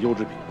出几个优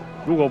质品，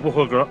如果不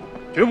合格，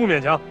绝不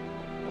勉强。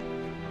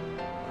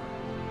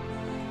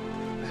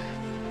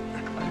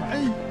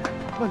哎，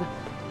慢点。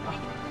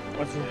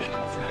我去，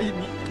哎，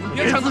你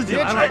别自己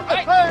来了。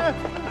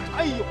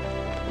哎呦！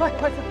快，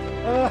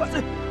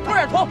扶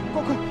点头，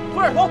快，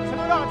扶点头，全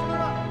都让。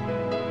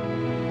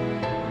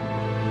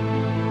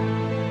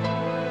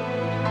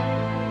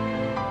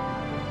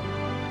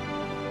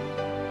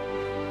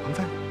鹏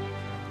飞，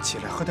起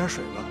来喝点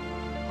水吧，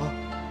啊，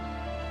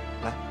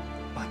来，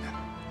慢点。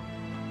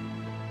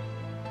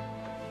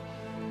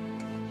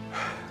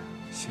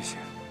谢谢，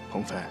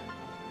鹏飞。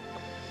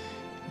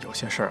有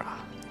些事儿啊，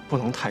不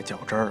能太较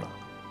真儿了，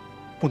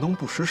不能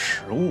不识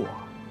时务啊。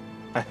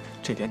哎，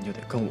这点你就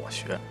得跟我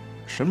学。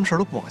什么事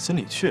都不往心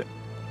里去，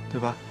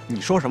对吧？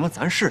你说什么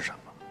咱是什么，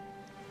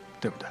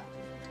对不对？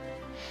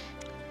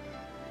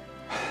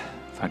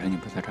反正你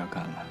不在这儿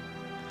干了，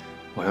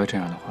我要这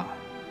样的话，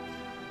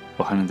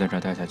我还能在这儿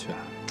待下去啊？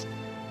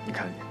你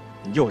看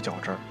你又较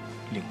真儿，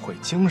领会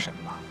精神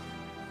吧。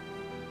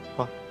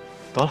啊，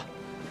得了，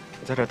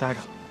你在这儿待着，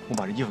我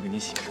把这衣服给你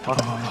洗啊。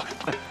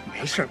哎，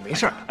没事没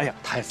事。哎呀，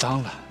太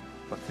脏了，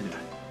我自己来。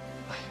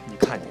哎，你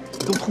看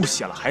你都吐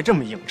血了，还这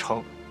么硬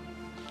撑。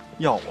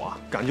要我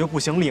感觉不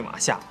行，立马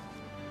下。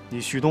你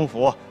徐东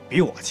福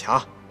比我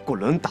强，滚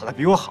轮打得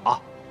比我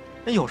好，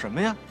那有什么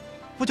呀？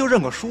不就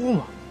认个输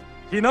吗？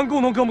体能共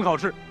同科目考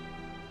试，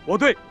我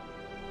队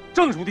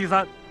正数第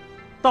3，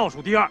倒数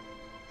第2，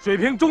水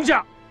平中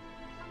下。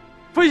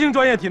飞行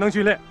专业体能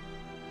训练，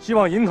希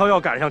望银头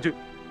要赶上去。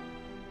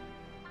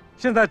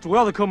现在主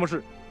要的科目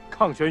是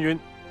抗眩晕。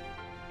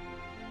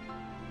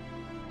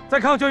在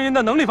抗眩晕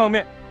的能力方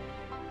面，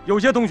有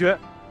些同学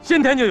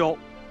先天就有。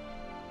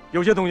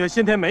有些同学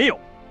先天没有，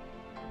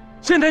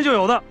先天就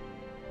有的，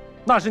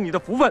那是你的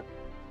福分；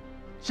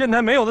先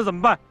天没有的怎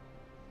么办？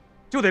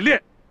就得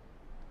练，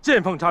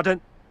见缝插针，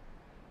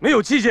没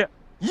有器械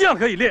一样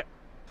可以练。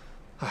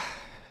哎，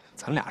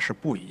咱俩是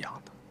不一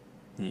样的，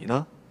你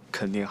呢，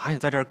肯定还想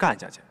在这儿干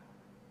下去，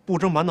不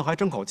蒸馒头还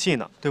争口气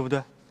呢，对不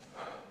对？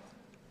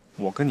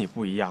我跟你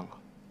不一样啊，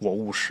我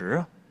务实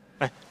啊。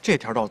哎，这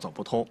条道走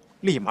不通，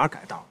立马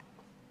改道。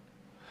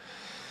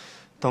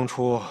当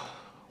初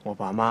我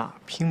爸妈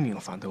拼命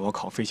反对我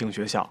考飞行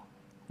学校，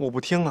我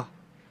不听啊，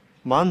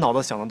满脑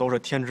子想的都是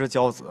天之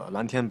骄子、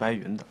蓝天白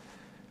云的。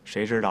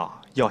谁知道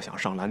要想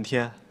上蓝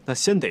天，那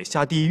先得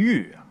下地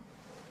狱啊！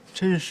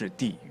真是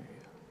地狱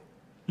啊！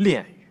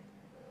炼狱。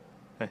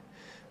哎，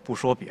不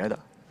说别的，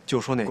就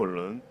说那滚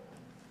轮，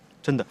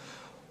真的，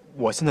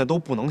我现在都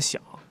不能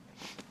想。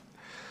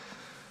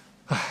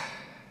哎，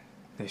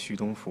那徐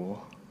东福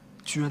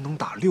居然能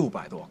打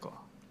600多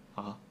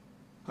个，啊，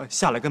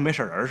下来跟没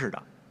事人似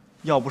的。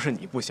要不是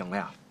你不行了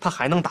呀，他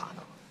还能打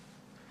呢。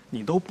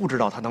你都不知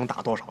道他能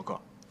打多少个，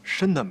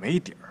深的没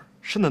底儿，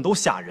深的都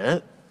吓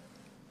人。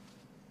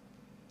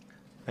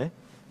哎，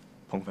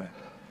鹏飞，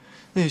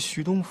那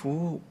徐东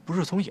福不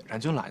是从野战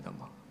军来的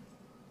吗？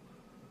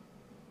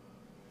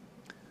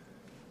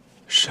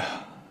是啊，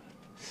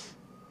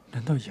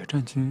难道野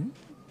战军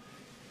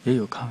也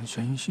有抗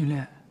眩晕训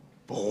练？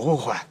不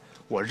会，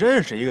我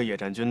认识一个野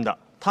战军的，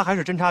他还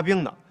是侦察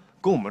兵呢，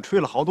跟我们吹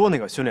了好多那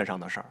个训练上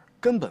的事儿，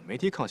根本没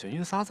提抗眩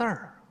晕仨字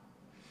儿。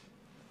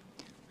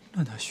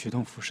那他徐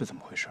东福是怎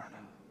么回事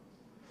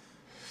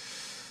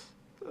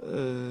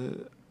呢？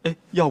哎，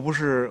要不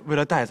是为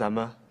了带咱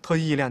们特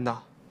意练的？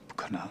不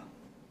可能，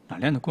哪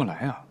练得过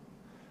来啊？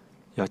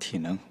要体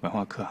能、文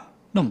化课，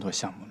那么多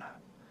项目呢。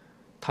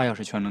他要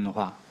是全能的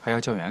话，还要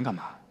教员干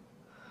嘛？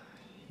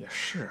也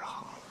是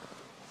哈。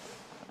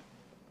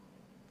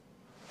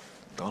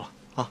得了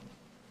啊！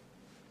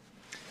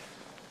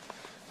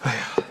哎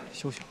呀，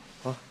休息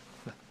了啊！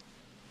来，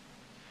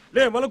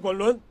练完了滚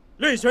轮，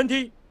练旋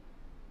踢，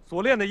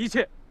所练的一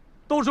切，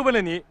都是为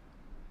了你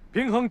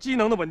平衡机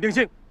能的稳定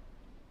性。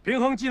平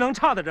衡机能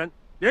差的人，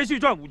连续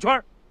转5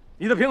圈，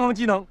你的平衡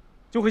机能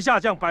就会下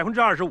降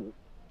25%。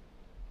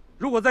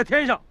如果在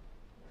天上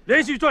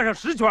连续转上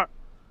10圈，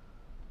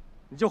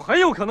你就很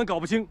有可能搞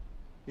不清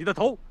你的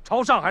头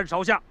朝上还是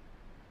朝下，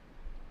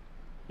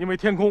因为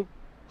天空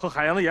和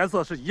海洋的颜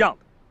色是一样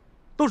的，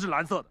都是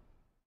蓝色的。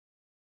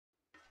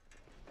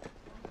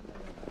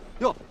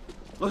哟，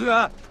老学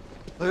员，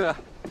老学员，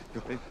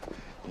哟，哎，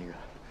那个，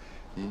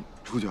您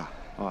出去啊？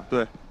啊，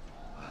对。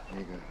那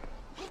个，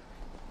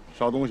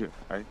烧东西，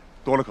哎，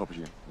多了可不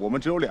行。我们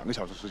只有2个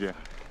小时时间，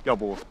要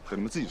不等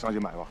你们自己上街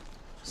买吧。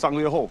3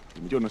个月后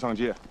你们就能上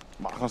街，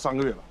马上3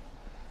个月了。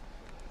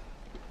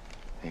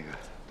那个，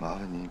麻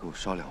烦您给我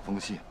捎2封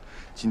信。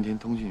今天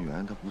通讯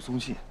员他不送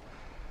信。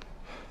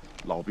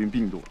老兵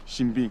病多，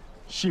新兵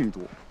信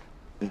多。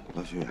哎，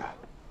老学员，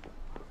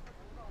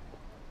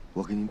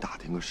我给您打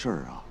听个事儿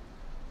啊。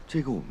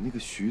这个我们那个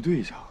徐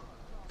队长，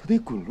他那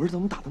滚轮怎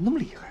么打得那么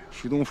厉害啊？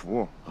徐东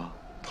福啊，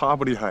他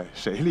不厉害，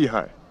谁厉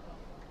害？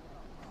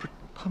不是，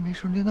他没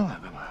事练那玩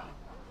意干嘛呀？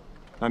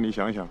那你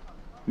想想，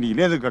你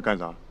练这个干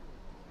啥？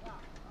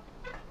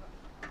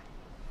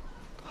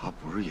他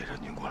不是野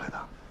战军过来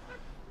的。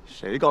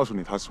谁告诉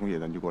你他是从野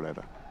战军过来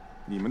的？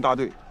你们大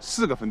队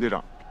4个分队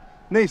长，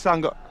那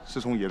3个是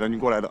从野战军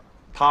过来的，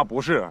他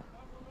不是。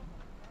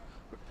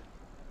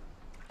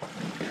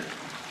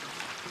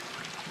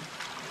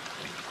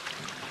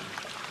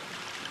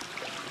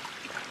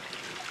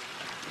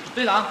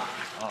队长，啊，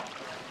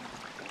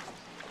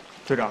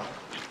队长，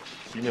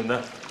洗你们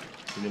的，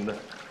洗你们的，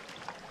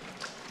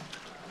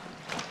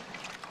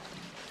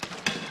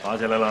打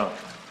起来了，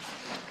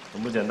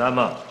很不简单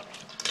嘛。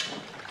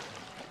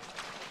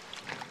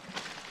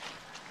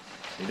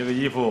你这个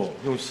衣服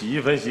用洗衣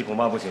粉洗恐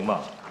怕不行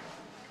吧？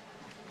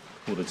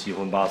吐得7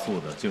荤8素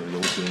的，净是油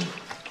精，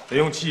得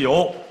用汽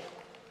油。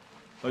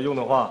要用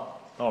的话，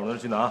到我那儿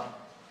去拿。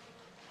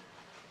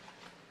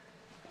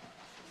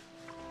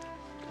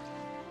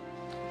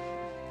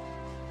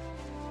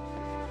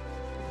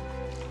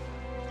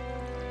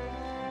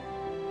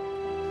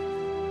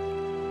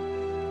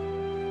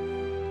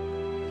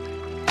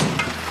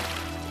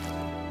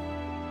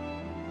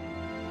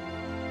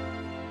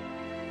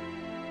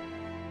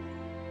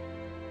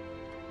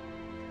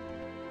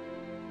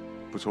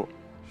不错，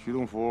徐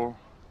东福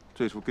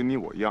最初跟你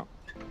我一样，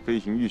飞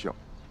行预校，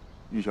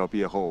预校毕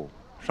业后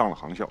上了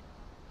航校，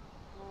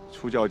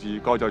初教机、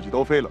高教机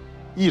都飞了，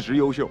一直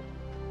优秀。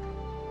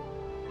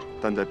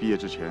但在毕业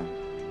之前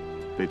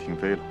被停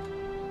飞了。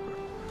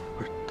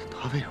不是，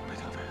他为什么被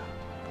停飞啊？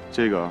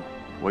这个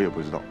我也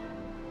不知道。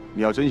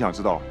你要真想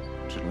知道，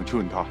只能去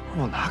问他。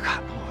我哪敢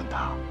呢？我问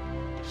他，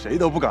谁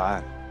都不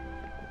敢。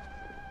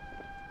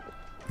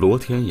罗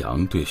天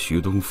阳对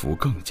徐东福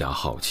更加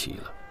好奇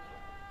了。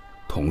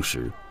同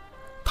时，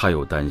他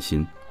又担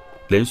心，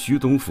连徐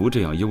东福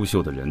这样优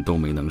秀的人都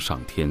没能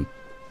上天，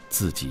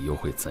自己又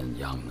会怎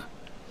样呢？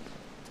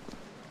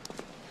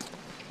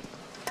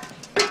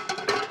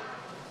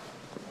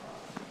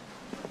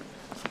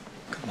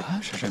干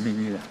嘛神神秘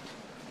秘的？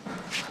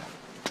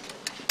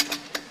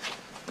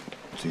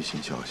最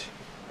新消息，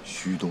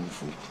徐东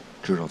福，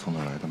知道从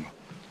哪来的吗？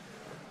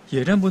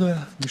野战部队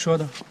啊，你说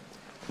的。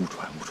误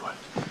传，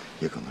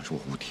也可能是我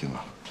误听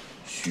啊。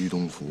徐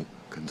东福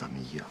跟咱们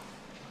一样。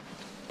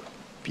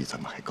比咱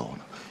们还高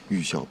呢，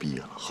预校毕业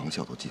了，航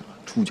校都进了，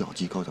初教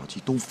机、高教机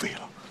都飞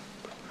了。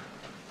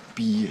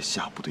毕业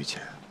下部队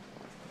前，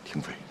停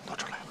飞到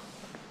这儿来了。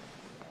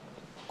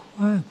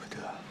怪不得。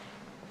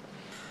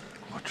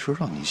我知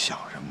道你想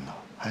什么呢？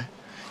哎，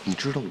你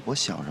知道我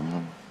想什么呢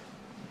吗？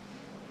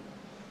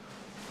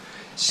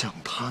像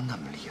他那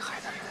么厉害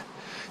的人，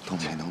都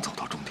没能走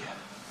到终点，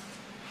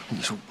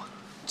你说我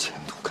前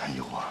途堪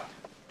忧啊！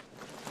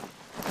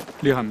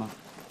厉害吗？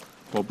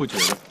我不觉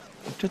得，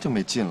这就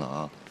没劲了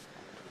啊！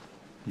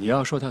你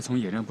要说他从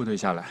野战部队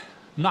下来，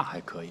那还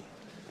可以，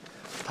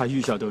他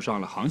预校都上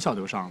了，航校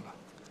都上了，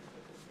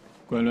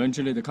滚轮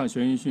之类的抗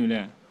眩晕训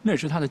练，那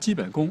是他的基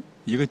本功。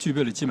一个具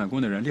备了基本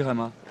功的人，厉害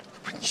吗？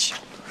不是你小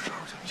的时候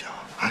行不行？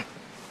哎，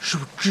是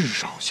不是至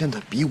少现在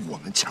比我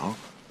们强？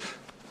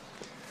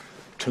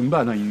成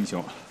败论英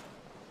雄，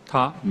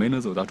他没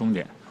能走到终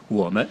点，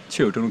我们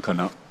却有这种可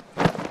能。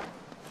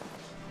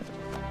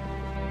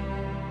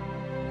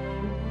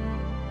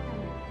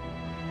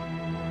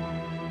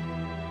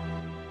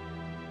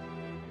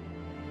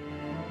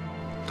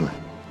对，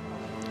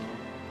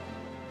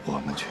我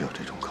们却有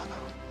这种可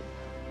能。